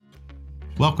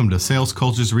Welcome to Sales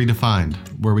Cultures Redefined,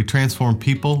 where we transform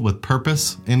people with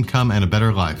purpose, income, and a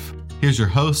better life. Here's your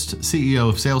host, CEO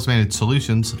of Sales Managed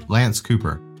Solutions, Lance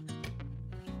Cooper.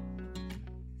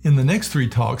 In the next three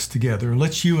talks together,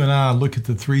 let's you and I look at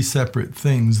the three separate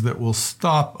things that will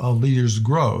stop a leader's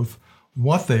growth,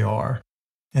 what they are,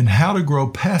 and how to grow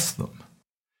past them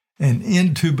and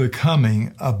into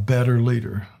becoming a better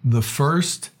leader. The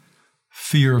first,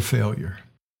 fear of failure.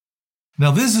 Now,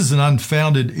 this is an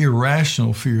unfounded,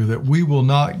 irrational fear that we will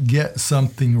not get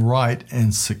something right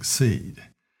and succeed.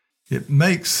 It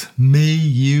makes me,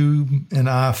 you, and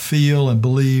I feel and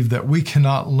believe that we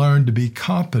cannot learn to be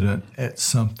competent at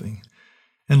something,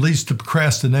 and leads to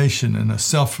procrastination and a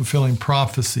self-fulfilling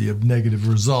prophecy of negative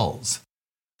results.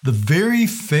 The very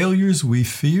failures we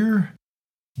fear,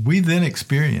 we then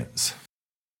experience.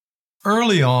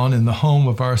 Early on in the home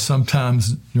of our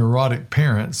sometimes neurotic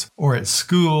parents, or at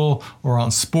school, or on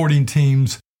sporting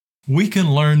teams, we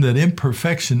can learn that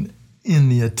imperfection in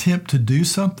the attempt to do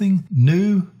something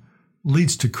new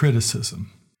leads to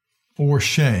criticism, or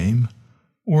shame,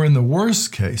 or in the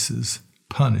worst cases,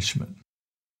 punishment.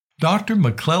 Dr.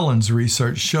 McClelland's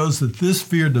research shows that this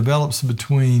fear develops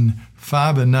between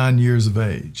 5 and 9 years of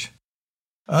age.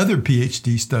 Other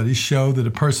PhD studies show that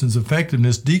a person's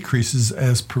effectiveness decreases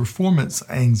as performance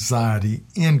anxiety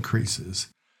increases.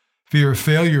 Fear of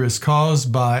failure is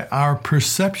caused by our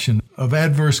perception of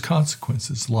adverse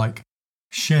consequences like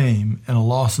shame and a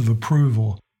loss of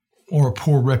approval or a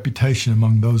poor reputation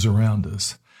among those around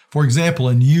us. For example,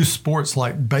 in youth sports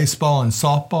like baseball and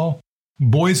softball,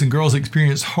 boys and girls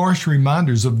experience harsh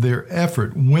reminders of their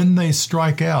effort when they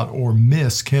strike out or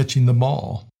miss catching the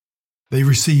ball. They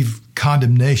receive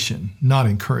condemnation, not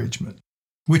encouragement,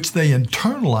 which they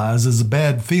internalize as a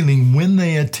bad feeling when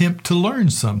they attempt to learn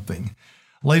something.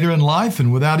 Later in life,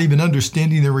 and without even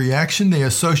understanding their reaction, they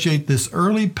associate this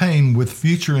early pain with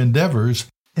future endeavors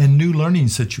and new learning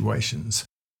situations.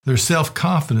 Their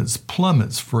self-confidence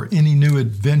plummets for any new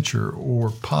adventure or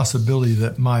possibility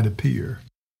that might appear.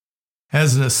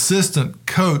 As an assistant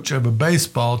coach of a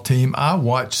baseball team, I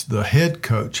watched the head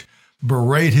coach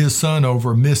berate his son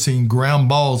over missing ground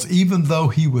balls even though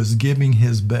he was giving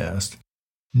his best.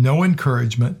 No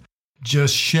encouragement,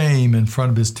 just shame in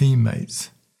front of his teammates.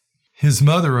 His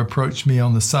mother approached me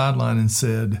on the sideline and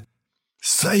said,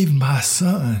 "Save my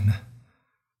son."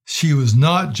 She was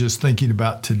not just thinking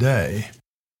about today,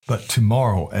 but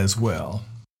tomorrow as well.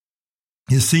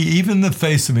 You see, even in the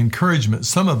face of encouragement,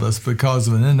 some of us, because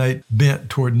of an innate bent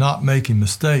toward not making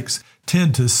mistakes,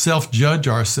 tend to self-judge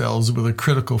ourselves with a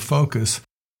critical focus.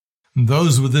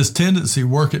 Those with this tendency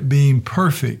work at being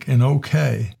perfect and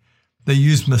okay. They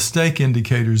use mistake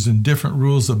indicators and different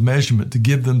rules of measurement to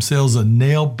give themselves a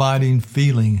nail-biting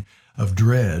feeling of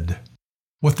dread.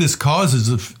 What this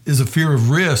causes is a fear of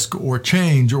risk or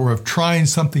change or of trying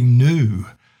something new.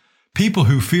 People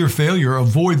who fear failure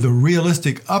avoid the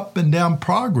realistic up and down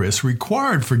progress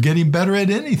required for getting better at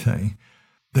anything.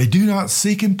 They do not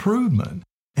seek improvement,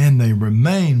 and they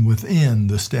remain within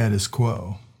the status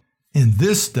quo. In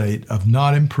this state of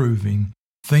not improving,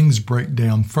 things break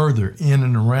down further in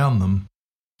and around them.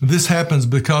 This happens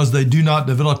because they do not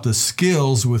develop the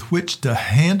skills with which to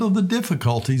handle the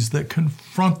difficulties that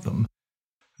confront them.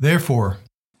 Therefore,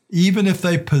 even if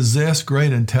they possess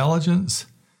great intelligence,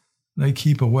 they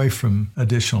keep away from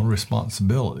additional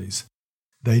responsibilities.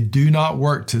 They do not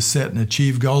work to set and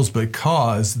achieve goals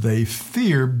because they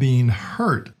fear being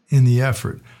hurt in the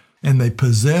effort, and they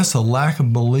possess a lack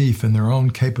of belief in their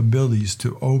own capabilities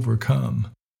to overcome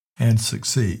and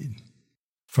succeed.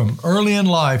 From early in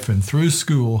life and through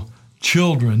school,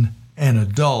 children and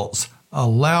adults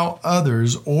allow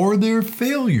others or their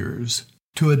failures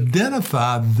to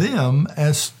identify them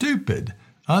as stupid,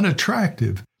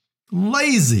 unattractive,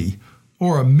 lazy,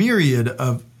 or a myriad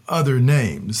of other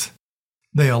names.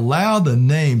 They allow the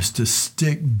names to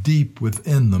stick deep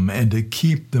within them and to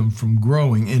keep them from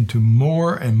growing into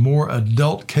more and more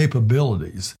adult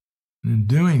capabilities. And in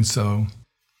doing so,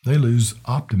 they lose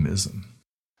optimism.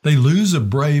 They lose a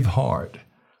brave heart.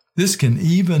 This can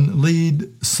even lead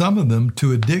some of them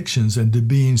to addictions and to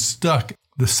being stuck.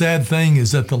 The sad thing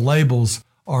is that the labels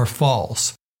are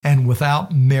false and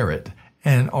without merit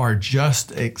and are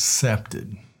just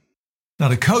accepted. Now,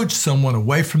 to coach someone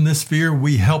away from this fear,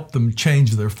 we help them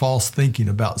change their false thinking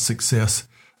about success,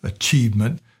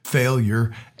 achievement,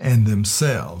 failure, and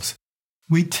themselves.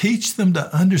 We teach them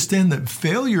to understand that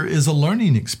failure is a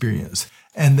learning experience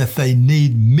and that they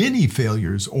need many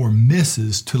failures or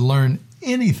misses to learn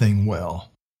anything well.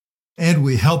 And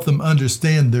we help them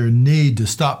understand their need to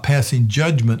stop passing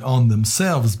judgment on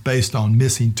themselves based on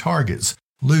missing targets,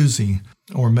 losing,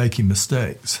 or making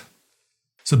mistakes.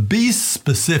 So be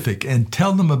specific and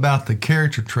tell them about the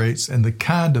character traits and the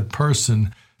kind of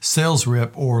person, sales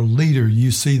rep, or leader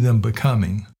you see them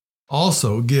becoming.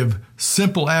 Also, give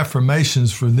simple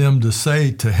affirmations for them to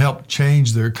say to help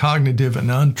change their cognitive and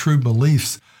untrue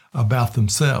beliefs about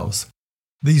themselves.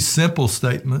 These simple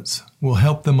statements will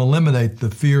help them eliminate the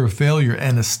fear of failure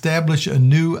and establish a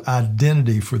new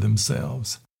identity for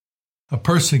themselves. A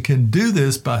person can do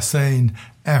this by saying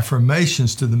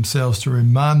affirmations to themselves to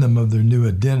remind them of their new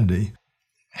identity.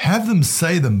 Have them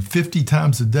say them 50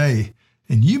 times a day,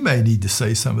 and you may need to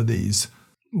say some of these.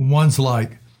 Ones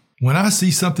like, when I see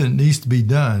something that needs to be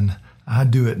done, I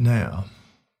do it now.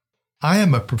 I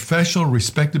am a professional,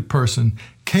 respected person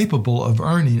capable of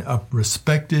earning a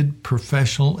respected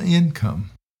professional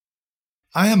income.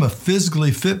 I am a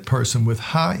physically fit person with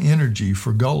high energy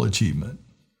for goal achievement.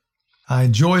 I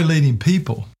enjoy leading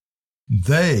people.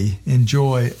 They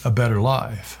enjoy a better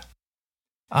life.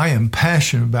 I am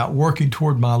passionate about working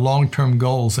toward my long-term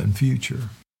goals and future.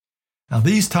 Now,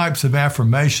 these types of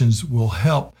affirmations will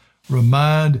help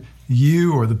remind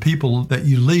you or the people that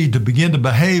you lead to begin to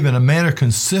behave in a manner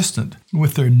consistent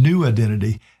with their new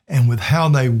identity and with how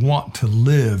they want to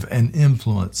live and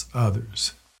influence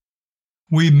others.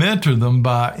 We mentor them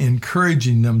by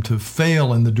encouraging them to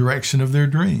fail in the direction of their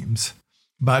dreams.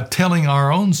 By telling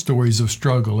our own stories of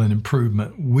struggle and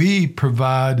improvement, we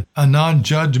provide a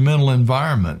non-judgmental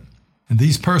environment. And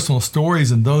these personal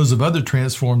stories and those of other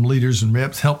transformed leaders and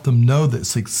reps help them know that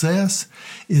success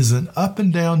is an up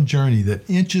and down journey that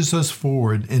inches us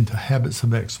forward into habits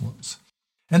of excellence.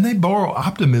 And they borrow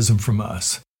optimism from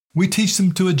us. We teach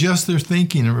them to adjust their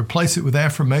thinking and replace it with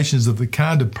affirmations of the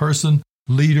kind of person,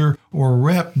 leader, or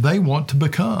rep they want to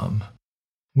become.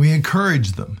 We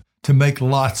encourage them to make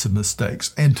lots of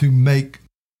mistakes and to make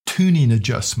tuning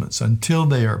adjustments until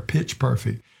they are pitch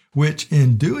perfect, which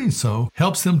in doing so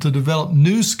helps them to develop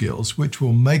new skills which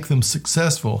will make them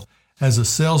successful as a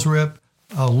sales rep,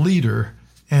 a leader,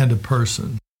 and a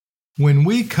person. When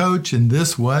we coach in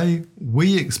this way,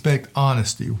 we expect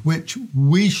honesty, which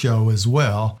we show as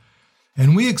well,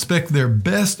 and we expect their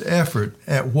best effort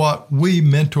at what we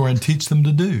mentor and teach them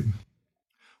to do.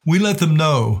 We let them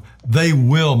know they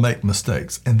will make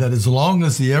mistakes and that as long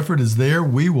as the effort is there,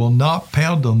 we will not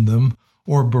pound on them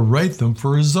or berate them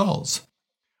for results.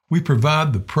 We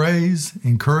provide the praise,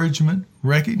 encouragement,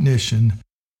 recognition,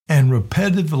 and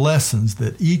repetitive lessons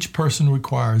that each person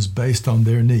requires based on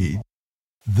their need.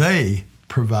 They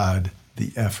provide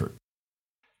the effort.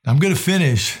 I'm going to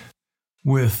finish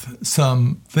with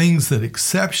some things that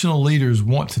exceptional leaders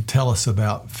want to tell us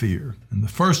about fear. And the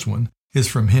first one is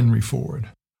from Henry Ford.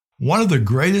 One of the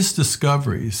greatest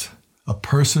discoveries a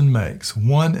person makes,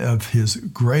 one of his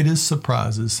greatest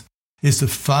surprises, is to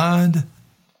find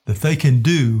that they can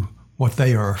do what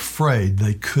they are afraid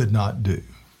they could not do.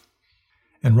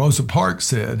 And Rosa Parks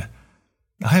said,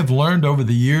 I have learned over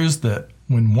the years that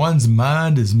when one's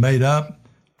mind is made up,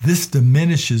 this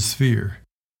diminishes fear.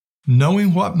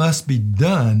 Knowing what must be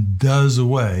done does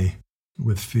away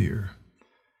with fear.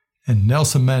 And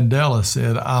Nelson Mandela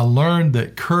said, I learned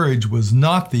that courage was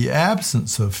not the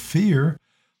absence of fear,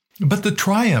 but the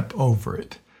triumph over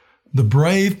it. The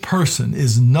brave person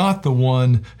is not the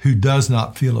one who does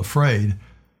not feel afraid,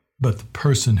 but the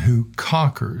person who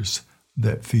conquers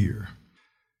that fear.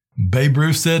 Babe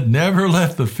Ruth said, never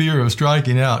let the fear of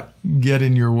striking out get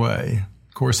in your way.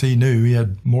 Of course, he knew he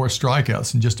had more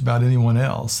strikeouts than just about anyone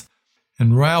else.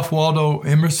 And Ralph Waldo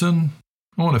Emerson,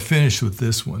 I want to finish with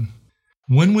this one.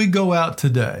 When we go out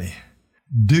today,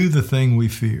 do the thing we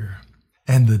fear,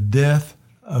 and the death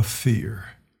of fear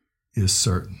is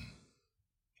certain.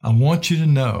 I want you to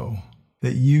know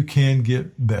that you can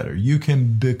get better. You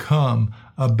can become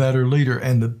a better leader,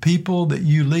 and the people that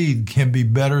you lead can be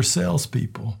better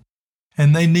salespeople.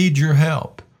 And they need your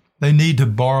help. They need to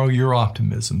borrow your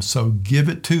optimism. So give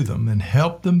it to them and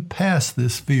help them pass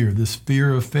this fear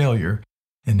of failure,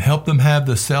 and help them have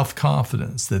the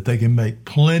self-confidence that they can make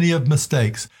plenty of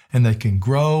mistakes and they can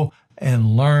grow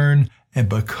and learn and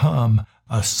become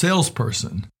a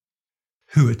salesperson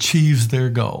who achieves their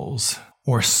goals,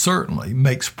 or certainly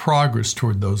makes progress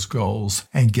toward those goals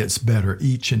and gets better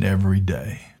each and every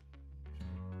day.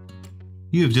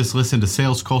 You have just listened to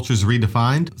Sales Cultures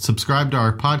Redefined. Subscribe to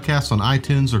our podcast on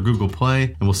iTunes or Google Play,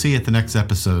 and we'll see you at the next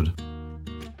episode.